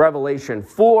 Picture of Revelation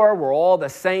 4, where all the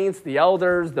saints, the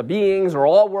elders, the beings are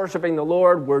all worshiping the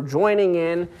Lord. We're joining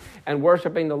in and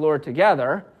worshiping the Lord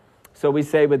together. So we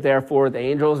say, but therefore the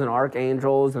angels and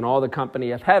archangels and all the company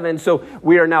of heaven. So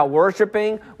we are now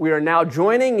worshiping. We are now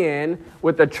joining in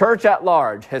with the church at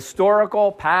large,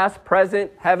 historical, past,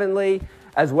 present, heavenly,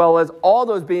 as well as all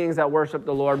those beings that worship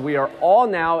the Lord. We are all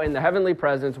now in the heavenly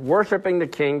presence, worshiping the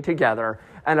King together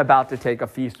and about to take a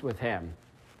feast with him.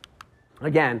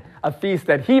 Again, a feast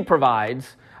that he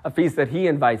provides, a feast that he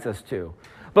invites us to.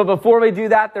 But before we do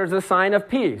that, there's a sign of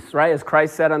peace, right? As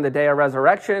Christ said on the day of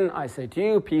resurrection, I say to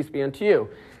you, peace be unto you.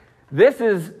 This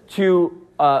is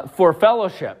for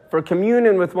fellowship, for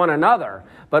communion with one another.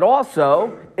 But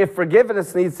also, if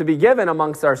forgiveness needs to be given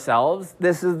amongst ourselves,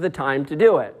 this is the time to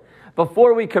do it.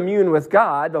 Before we commune with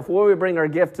God, before we bring our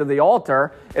gift to the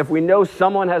altar, if we know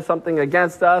someone has something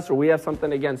against us or we have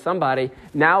something against somebody,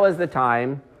 now is the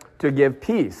time to give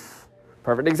peace.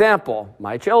 Perfect example,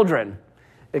 my children.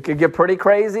 It could get pretty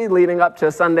crazy leading up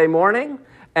to Sunday morning,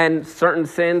 and certain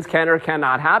sins can or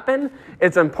cannot happen.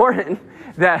 It's important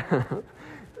that,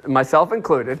 myself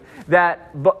included,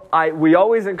 that we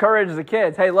always encourage the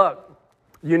kids, hey, look,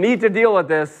 you need to deal with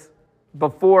this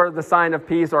before the sign of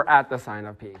peace or at the sign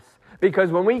of peace.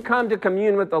 Because when we come to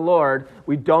commune with the Lord,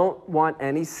 we don't want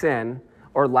any sin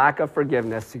or lack of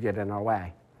forgiveness to get in our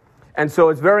way. And so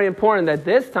it's very important that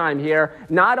this time here,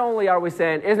 not only are we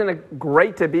saying, isn't it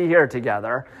great to be here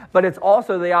together, but it's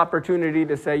also the opportunity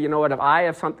to say, you know what, if I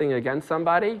have something against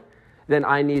somebody, then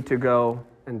I need to go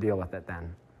and deal with it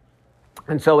then.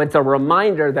 And so it's a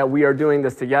reminder that we are doing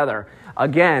this together.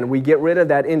 Again, we get rid of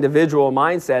that individual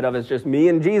mindset of it's just me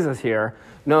and Jesus here.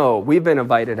 No, we've been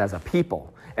invited as a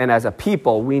people. And as a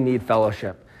people, we need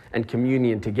fellowship and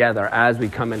communion together as we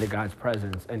come into God's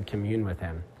presence and commune with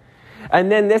him.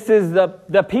 And then this is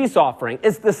the peace offering.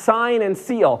 It's the sign and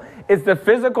seal. It's the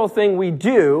physical thing we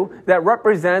do that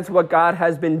represents what God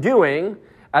has been doing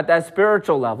at that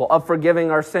spiritual level of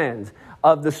forgiving our sins,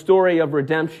 of the story of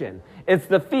redemption. It's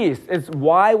the feast. It's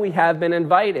why we have been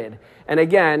invited. And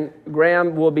again,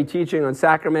 Graham will be teaching on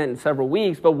sacrament in several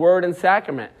weeks, but word and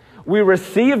sacrament. We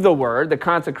receive the word, the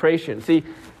consecration. See,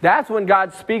 that's when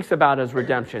God speaks about his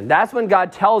redemption. That's when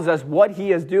God tells us what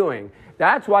he is doing.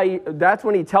 That's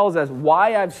when he tells us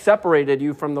why I've separated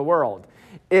you from the world.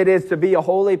 It is to be a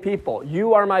holy people.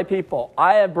 You are my people.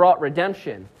 I have brought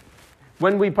redemption.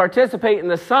 When we participate in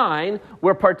the sign,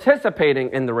 we're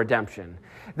participating in the redemption.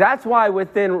 That's why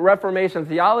within Reformation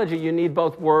theology, you need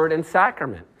both word and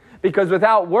sacrament. Because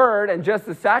without word and just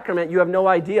the sacrament, you have no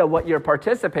idea what you're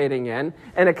participating in,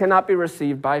 and it cannot be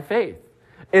received by faith.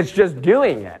 It's just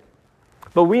doing it.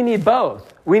 But we need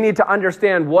both. We need to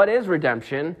understand what is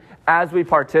redemption as we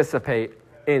participate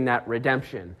in that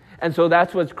redemption. And so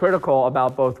that's what's critical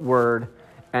about both word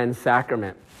and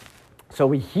sacrament. So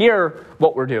we hear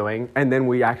what we're doing, and then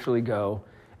we actually go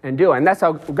and do it. And that's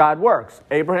how God works.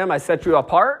 Abraham, I set you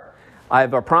apart. I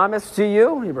have a promise to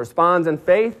you. He responds in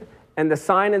faith. And the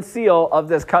sign and seal of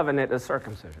this covenant is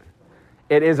circumcision.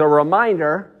 It is a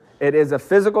reminder. It is a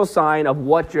physical sign of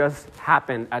what just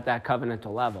happened at that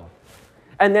covenantal level.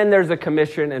 And then there's a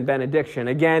commission and benediction.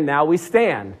 Again, now we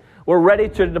stand. We're ready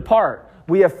to depart.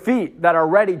 We have feet that are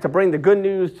ready to bring the good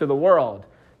news to the world,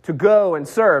 to go and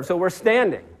serve. So we're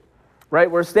standing,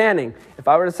 right? We're standing. If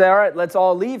I were to say, all right, let's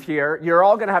all leave here, you're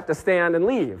all going to have to stand and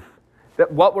leave.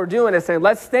 That what we're doing is saying,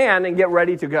 let's stand and get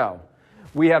ready to go.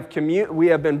 We have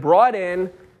been brought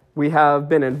in, we have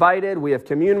been invited, we have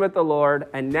communed with the Lord,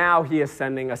 and now he is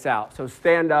sending us out. So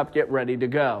stand up, get ready to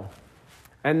go.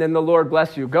 And then the Lord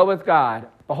bless you. Go with God.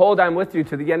 Behold, I'm with you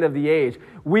to the end of the age.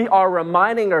 We are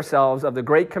reminding ourselves of the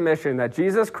great commission that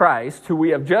Jesus Christ, who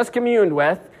we have just communed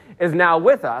with, is now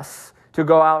with us to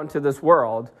go out into this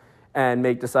world and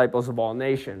make disciples of all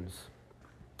nations.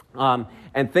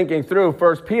 And thinking through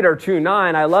 1 Peter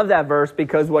 2:9, I love that verse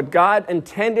because what God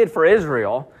intended for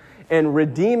Israel in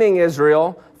redeeming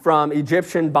Israel from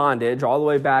Egyptian bondage all the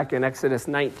way back in Exodus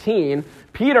 19,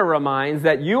 Peter reminds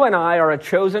that you and I are a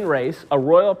chosen race, a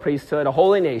royal priesthood, a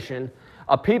holy nation,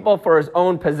 a people for his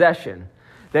own possession,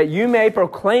 that you may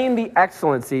proclaim the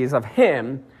excellencies of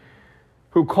him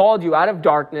who called you out of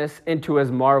darkness into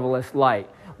his marvelous light.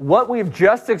 What we've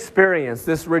just experienced,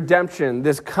 this redemption,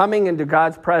 this coming into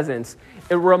God's presence,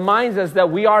 it reminds us that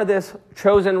we are this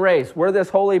chosen race. We're this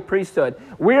holy priesthood.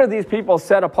 We are these people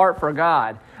set apart for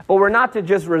God. But we're not to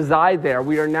just reside there.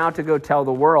 We are now to go tell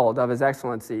the world of his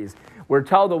excellencies. We're to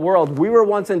tell the world, we were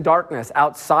once in darkness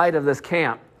outside of this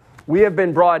camp. We have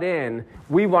been brought in.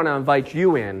 We want to invite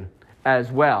you in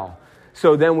as well.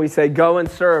 So then we say, go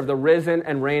and serve the risen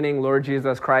and reigning Lord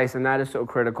Jesus Christ, and that is so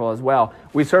critical as well.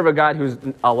 We serve a God who's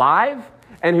alive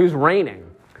and who's reigning.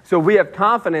 So we have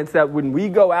confidence that when we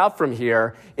go out from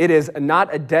here, it is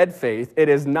not a dead faith, it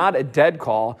is not a dead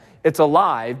call, it's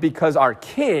alive because our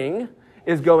King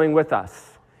is going with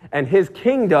us. And his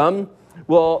kingdom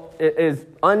is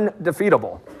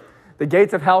undefeatable. The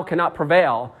gates of hell cannot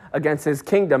prevail against his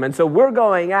kingdom. And so we're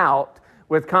going out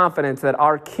with confidence that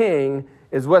our King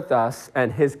is with us,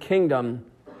 and his kingdom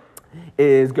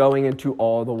is going into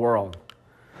all the world.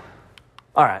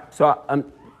 All right, so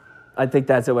I think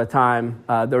that's it with time.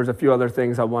 There's a few other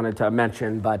things I wanted to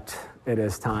mention, but it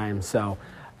is time. So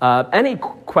any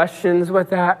questions with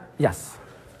that? Yes?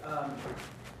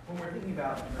 When we're thinking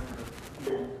about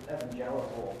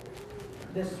evangelical,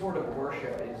 this sort of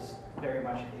worship is very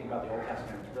much, if you think about the Old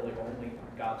Testament, it's really only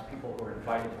God's people who are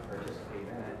invited to participate in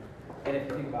it. And if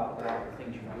you think about a lot of the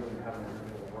things you do in covenant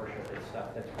worship, it's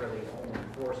stuff that's really only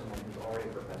for someone who's already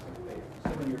professing faith. So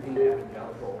when you're being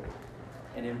evangelical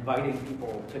and inviting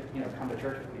people to come to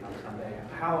church with you on Sunday,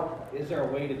 how is there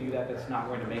a way to do that that's not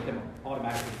going to make them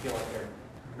automatically feel like they're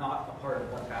not a part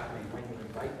of what's happening when you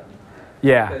invite them?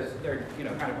 Yeah. Because they're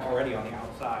kind of already on the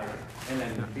outside, and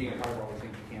then being a part of all these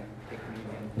things, you can't take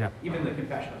communion. Yep. Even the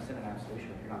confession of sin and absolution,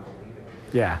 if you're not believing.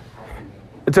 Yeah.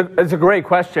 It's a great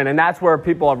question, and that's where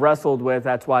people have wrestled with.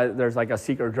 That's why there's like a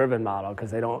seeker-driven model, because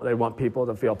they want people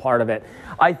to feel part of it.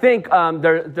 I think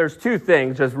there's two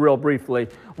things, just real briefly.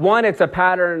 One, it's a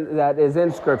pattern that is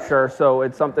in Scripture, so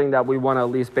it's something that we want to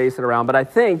at least base it around. But I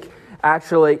think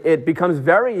actually it becomes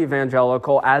very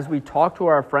evangelical as we talk to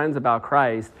our friends about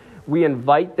Christ. We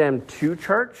invite them to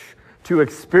church to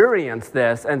experience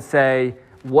this and say,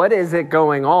 "What is it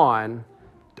going on?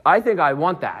 I think I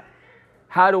want that.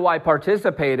 How do I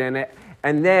participate in it?"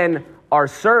 And then our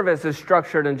service is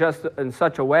structured in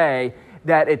such a way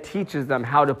that it teaches them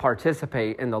how to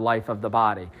participate in the life of the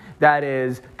body. That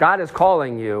is, God is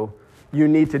calling you, you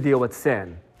need to deal with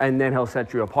sin, and then he'll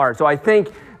set you apart. So I think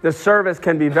the service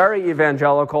can be very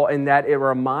evangelical in that it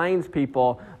reminds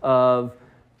people of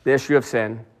the issue of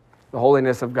sin, the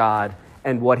holiness of God,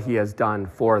 and what he has done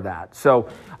for that. So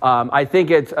I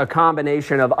think it's a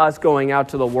combination of us going out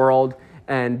to the world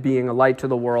and being a light to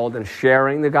the world and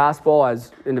sharing the gospel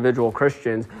as individual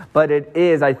Christians. But it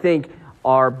is, I think,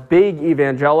 our big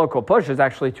evangelical push is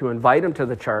actually to invite them to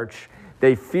the church.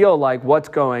 They feel like what's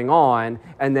going on,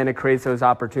 and then it creates those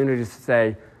opportunities to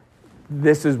say,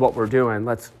 this is what we're doing.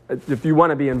 If you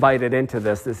want to be invited into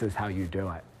this, this is how you do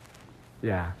it.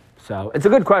 Yeah, so it's a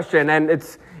good question, and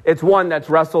it's one that's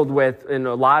wrestled with in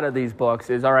a lot of these books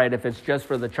is, all right, if it's just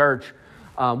for the church,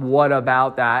 what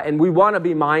about that? And we want to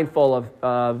be mindful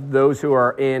of those who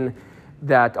are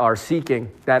that are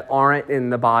seeking, that aren't in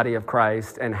the body of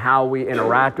Christ, and how we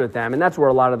interact with them. And that's where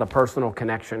a lot of the personal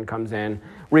connection comes in,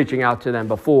 reaching out to them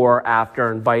before,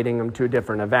 after, inviting them to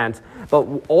different events. But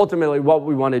ultimately what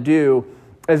we want to do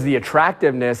is the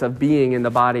attractiveness of being in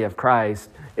the body of Christ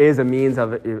is a means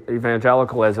of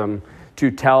evangelicalism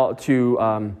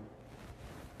to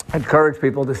encourage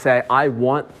people to say, I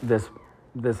want this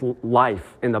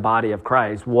life in the body of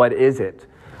Christ. What is it?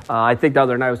 I think the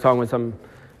other night I was talking with some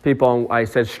people, and I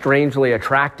said strangely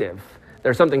attractive.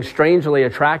 There's something strangely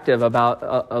attractive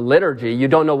about a liturgy. You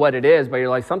don't know what it is, but you're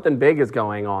like, something big is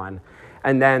going on.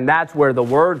 And then that's where the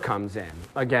word comes in.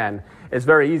 Again, it's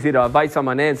very easy to invite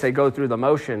someone in, say, go through the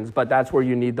motions, but that's where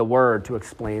you need the word to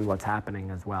explain what's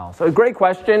happening as well. So a great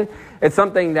question. It's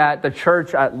something that the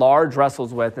church at large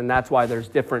wrestles with, and that's why there's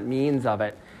different means of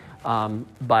it.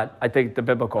 But I think the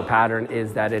biblical pattern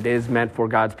is that it is meant for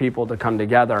God's people to come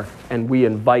together, and we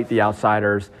invite the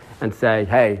outsiders and say,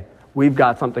 hey, we've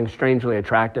got something strangely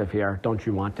attractive here. Don't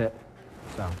you want it?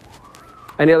 So,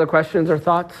 any other questions or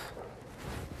thoughts?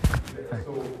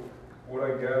 So what I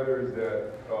gather is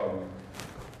that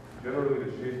generally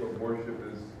the shape of worship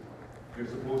is you're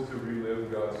supposed to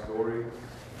relive God's story.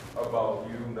 about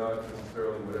you, not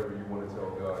necessarily whatever you want to tell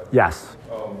God. Yes.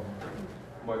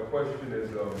 My question is,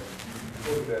 you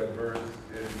quoted that verse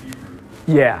in Hebrews.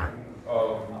 Yeah.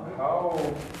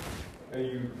 How,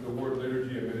 and the word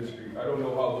liturgy and ministry, I don't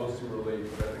know how those two relate,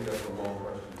 but I think that's a long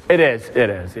question. It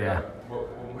is, yeah. Well,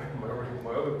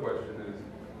 my other question is,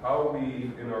 how are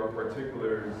we, in our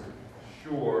particulars,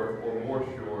 sure or more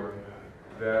sure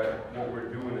that what we're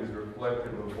doing is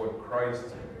reflective of what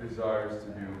Christ desires to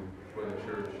do for the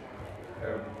church,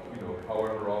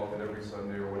 however often, every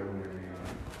Sunday or whatever we read?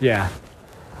 Yeah.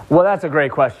 Well, that's a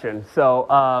great question. So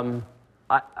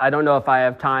I don't know if I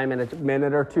have time in a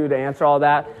minute or two to answer all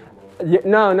that.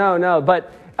 No.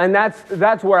 But and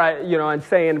that's where I'm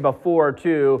saying before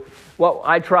too. What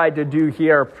I tried to do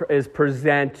here is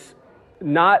present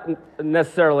not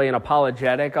necessarily an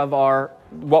apologetic of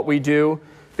what we do,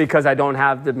 because I don't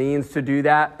have the means to do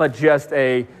that, but just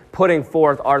a putting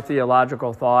forth our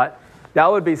theological thought. That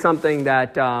would be something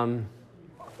that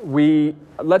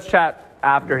let's chat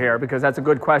after here, because that's a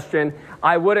good question.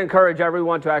 I would encourage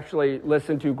everyone to actually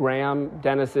listen to Graham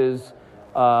Dennis's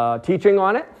teaching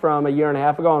on it from a year and a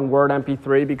half ago on Word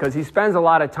MP3, because he spends a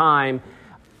lot of time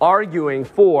arguing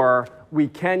for we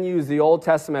can use the Old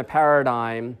Testament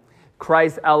paradigm.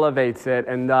 Christ elevates it,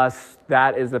 and thus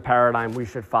that is the paradigm we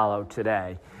should follow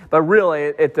today. But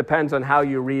really, it depends on how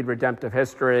you read redemptive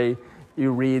history.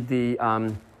 You read the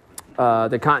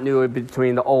continuity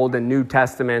between the Old and New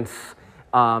Testaments,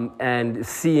 and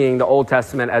seeing the Old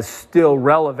Testament as still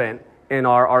relevant in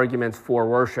our arguments for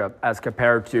worship, as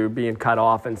compared to being cut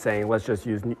off and saying, let's just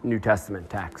use New Testament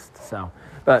text. So,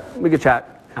 but we could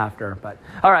chat after. But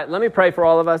all right, let me pray for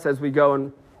all of us as we go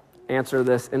and answer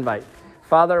this invite.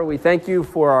 Father, we thank you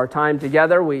for our time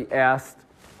together. We ask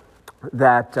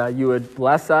that you would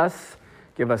bless us,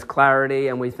 give us clarity,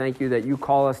 and we thank you that you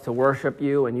call us to worship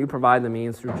you and you provide the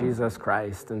means through Jesus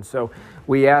Christ. And so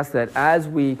we ask that as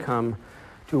we come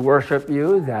to worship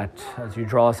you, that as you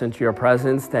draw us into your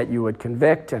presence, that you would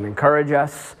convict and encourage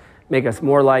us, make us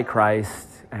more like Christ,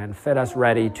 and fit us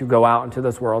ready to go out into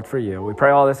this world for you. We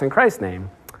pray all this in Christ's name.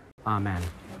 Amen.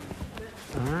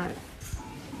 All right.